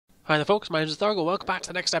Hi there folks, my name is Enthargo. Welcome back to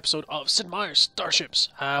the next episode of Sid Meier's Starships.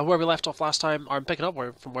 Where we left off last time, or I'm picking up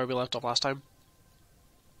from where we left off last time,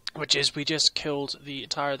 which is we just killed the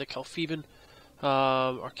entire Kelvivan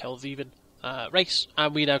race,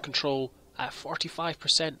 and we now control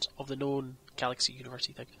 45% of the known galaxy universe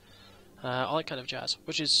thing. All that kind of jazz,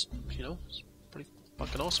 which is, you know, it's pretty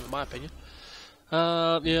fucking awesome in my opinion.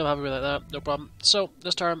 Yeah, I'm happy with that, no problem. So,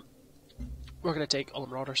 this time, we're going to take all the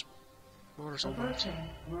Marauders.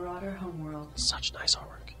 Marauder homeworld. Such nice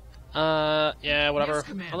artwork. Yeah, whatever. Yes,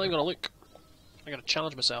 I'm not even gonna look. I gotta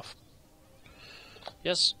challenge myself.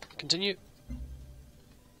 Yes, continue.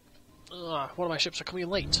 One of my ships are coming in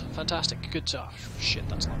late. Fantastic. Good stuff. Shit,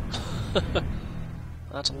 that's a lot.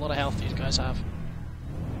 That's a lot of health these guys have.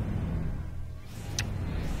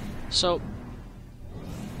 So,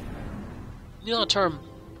 you know, a term.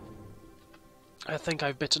 I think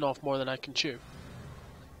I've bitten off more than I can chew.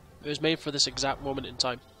 It was made for this exact moment in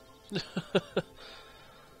time.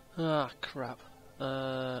 Ah, crap.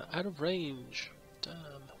 Out of range. Damn.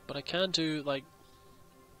 But I can do, like...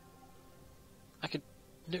 I could...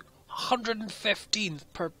 115th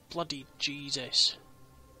per bloody Jesus.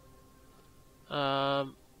 We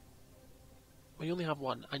only have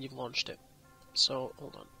one, and you've launched it. So,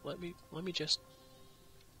 hold on. Let me just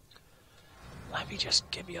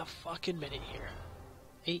give me a fucking minute here.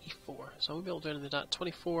 84. So we'll be able to do that.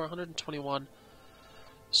 24, 121.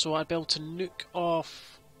 So I'd be able to nuke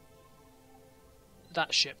off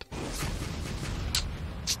that ship.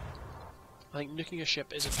 I think nuking a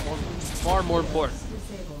ship is far more important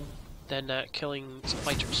than killing some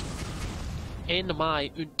fighters. In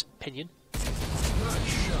my opinion.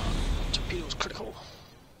 Torpedoes critical.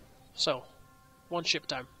 So, one ship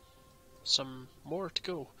down. Some more to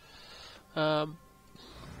go.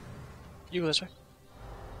 You go this way.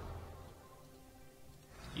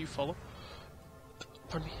 You follow.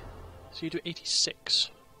 Pardon me. So you do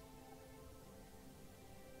 86.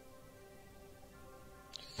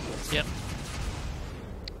 Yep.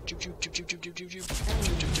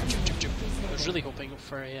 I was really hoping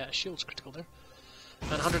for a shields critical there.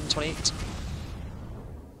 And 128.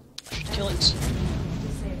 I should kill it.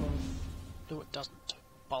 No, it doesn't.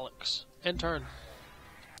 Bollocks. End turn.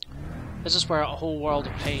 This is where a whole world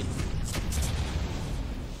of pain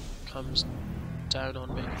comes down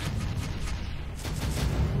on me.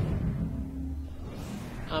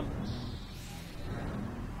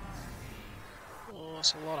 Oh,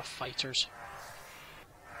 that's a lot of fighters.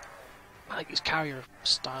 I like his carrier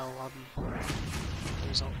style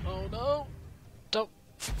result. Oh no! Don't!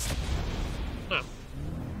 No.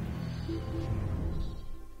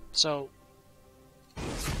 So,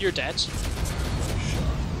 you're dead.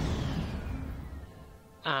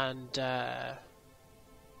 And,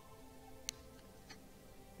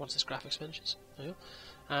 once this graphics finishes. There you go.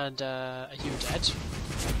 And, are you dead?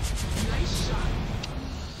 Nice shot.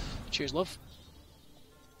 Cheers, love.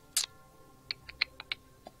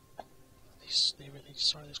 They really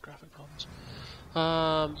sorry, there's graphic problems.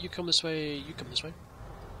 You come this way, you come this way.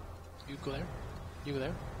 You go there. You go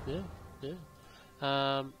there. Yeah,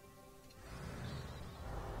 yeah.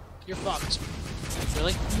 You're fucked.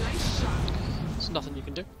 Really? Nice shot. There's nothing you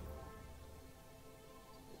can do.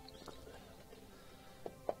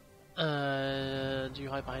 And you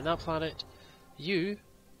hide behind that planet. You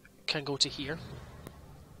can go to here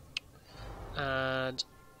and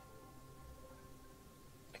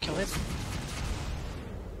kill him.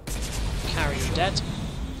 Carry you dead.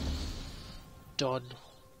 Done.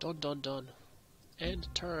 Done, done, done. End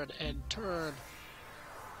turn, end turn.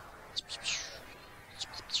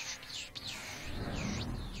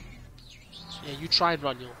 Yeah, you try and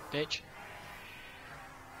run, you little bitch.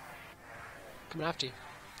 Coming after you.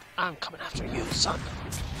 I'm coming after you, son.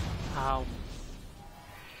 Ow.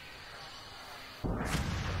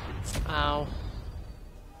 Ow.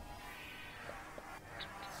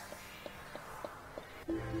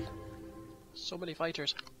 So many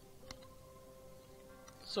fighters.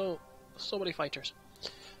 So many fighters.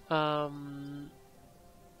 Doop,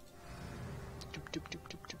 doop, doop,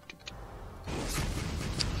 doop, doop, doop, doop.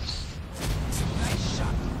 Nice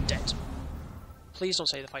shot. Dead. Please don't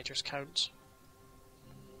say the fighters count.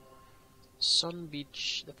 Sun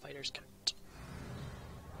Beach, the fighters count.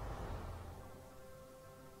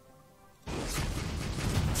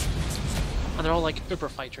 And they're all like uber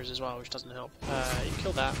fighters as well, which doesn't help. You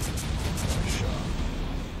kill that.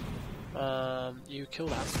 You kill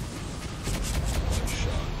that.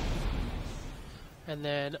 And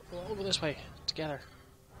then we'll all go this way together.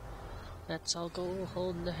 Let's all go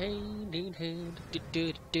holding the hand in hand.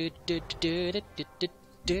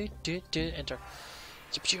 Enter.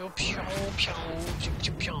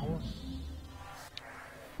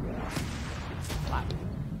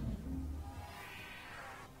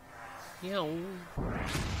 Yeah.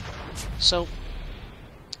 So,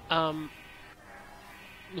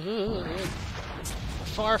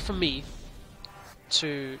 far from me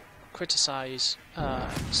to criticize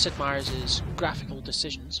Sid Meier's graphical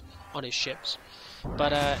decisions on his ships,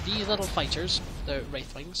 but these little fighters, the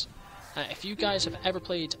Wraithwings, if you guys have ever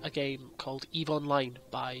played a game called EVE Online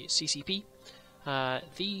by CCP,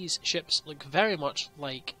 these ships look very much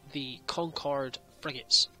like the Concorde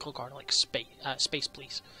frigates, Concorde like space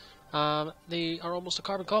police. They are almost a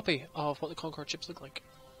carbon copy of what the Concorde ships look like.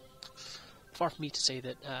 Far from me to say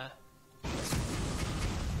that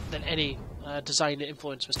any design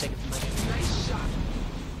influence was taken from that game. Nice shot.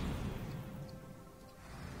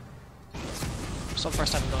 It's not the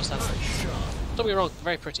first time I've noticed that. Don't get me wrong,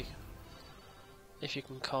 very pretty. If you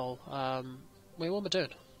can call. Wait, what am I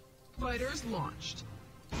doing? Fighters launched.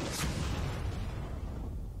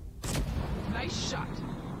 Nice shot.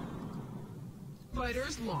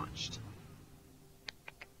 Fighters launched.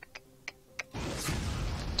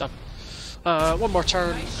 Done. One more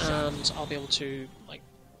turn, and I'll be able to, like,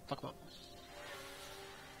 fuck them up.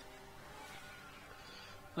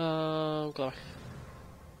 Go away.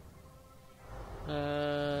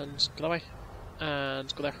 And go away.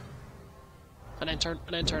 And go there. And then turn,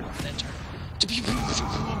 and then turn, and then turn.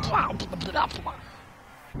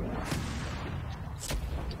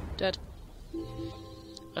 Dead.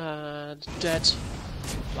 And dead.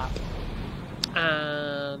 Flap.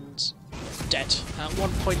 And dead.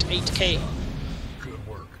 1.8k. Good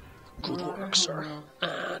work. Good work, sir.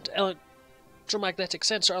 And electromagnetic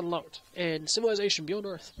sensor unlocked in Civilization Beyond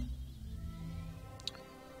Earth.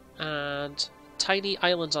 And tiny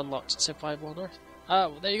islands unlocked in Civ 5 Beyond Earth.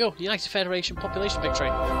 Well, there you go. United Federation population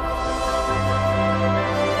victory.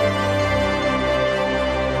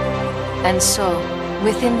 And so,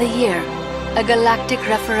 within the year, a galactic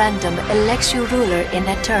referendum elects you ruler in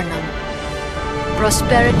Eternum.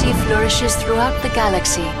 Prosperity flourishes throughout the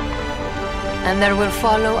galaxy, and there will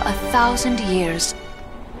follow 1,000 years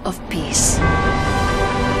of peace.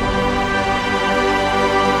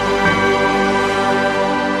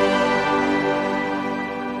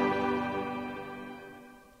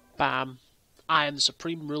 Bam. I am the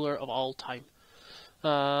supreme ruler of all time.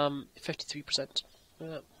 53%.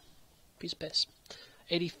 Piece of piss.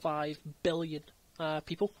 85 billion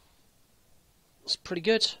people. It's pretty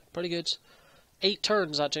good. Pretty good. 8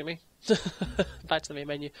 turns, that, Jimmy. Back to the main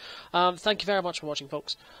menu. Thank you very much for watching,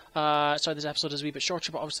 folks. Sorry this episode is a wee bit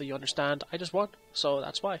shorter, but obviously you understand I just won, so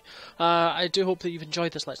that's why. I do hope that you've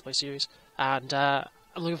enjoyed this Let's Play series, and I'm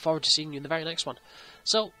looking forward to seeing you in the very next one.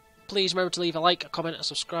 So, please remember to leave a like, a comment, and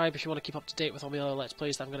subscribe if you want to keep up to date with all the other Let's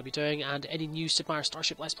Plays that I'm going to be doing, and any new Sid Meier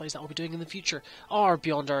Starship Let's Plays that I'll be doing in the future, or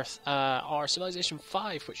Beyond Earth, or Civilization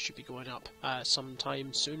 5, which should be going up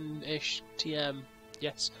sometime soon-ish, TM,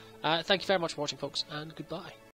 yes. Thank you very much for watching, folks, and goodbye.